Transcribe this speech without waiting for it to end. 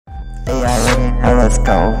Hey, I already know, let's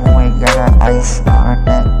go. Who ain't got an ice on our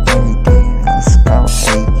neck every day? Let's go.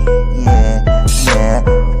 Hey, yeah,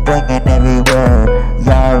 blingin' everywhere.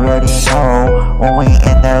 Y'all already know when we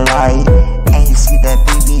in the light. And you see that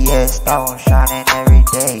BBS stone shining every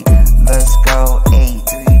day. Let's go. Hey,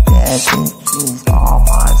 3 bad bitches on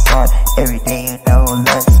my side. Every day you know,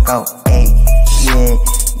 let's go. Hey, yeah.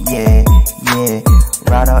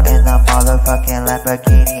 Ride out in the motherfucking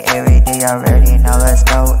Lamborghini every day. Already know, let's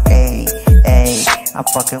go. Hey. I'm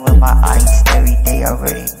fucking with my ice every day.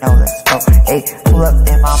 Already know, let's go. Hey, pull up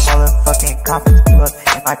in my motherfucking coffins. Pull up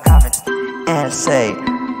in my coffins and say,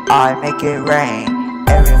 I make it rain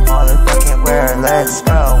every motherfucking where. Let's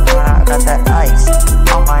go. When I got that ice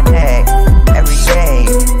on my neck every day.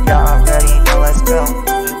 Y'all already know, let's go.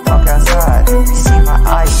 Walk outside, you see my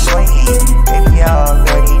eyes swinging. Baby, y'all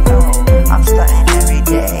already know I'm stunting every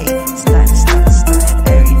day. Stunting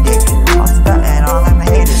every day. I'm stunting on them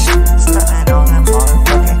haters. Stunting on them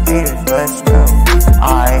motherfucking haters. Let's go.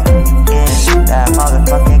 I am that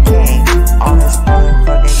motherfucking king. On this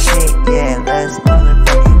motherfucking shit. Yeah, let's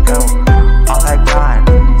motherfucking go. On that grind,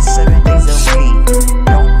 7 days a week.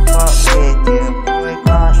 Don't fuck with you, boy,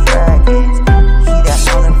 cross dragons. He that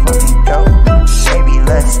motherfucking goat. Baby,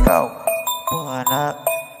 let's go. Pulling up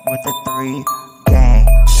with the 3 gang.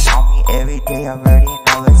 On me every day, already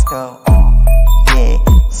know, let's go. Yeah,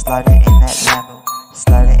 sliding in that Lambo.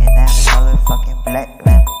 Sliding in that motherfucking black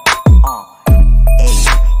Lambo.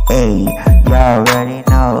 Hey, y'all already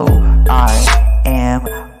know I am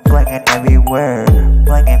blingin' everywhere.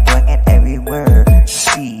 Blingin' everywhere.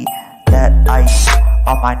 See that ice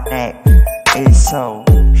on my neck is so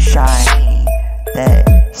shiny.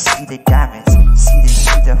 That see the diamonds, see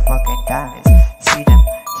the fucking diamonds. See them.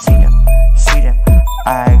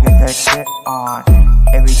 I get that shit on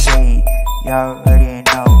every day. Y'all already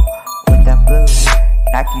know with them blue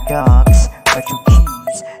Nike Dunks, but you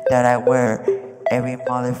keys that I wear every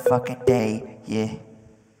motherfucking day. Yeah.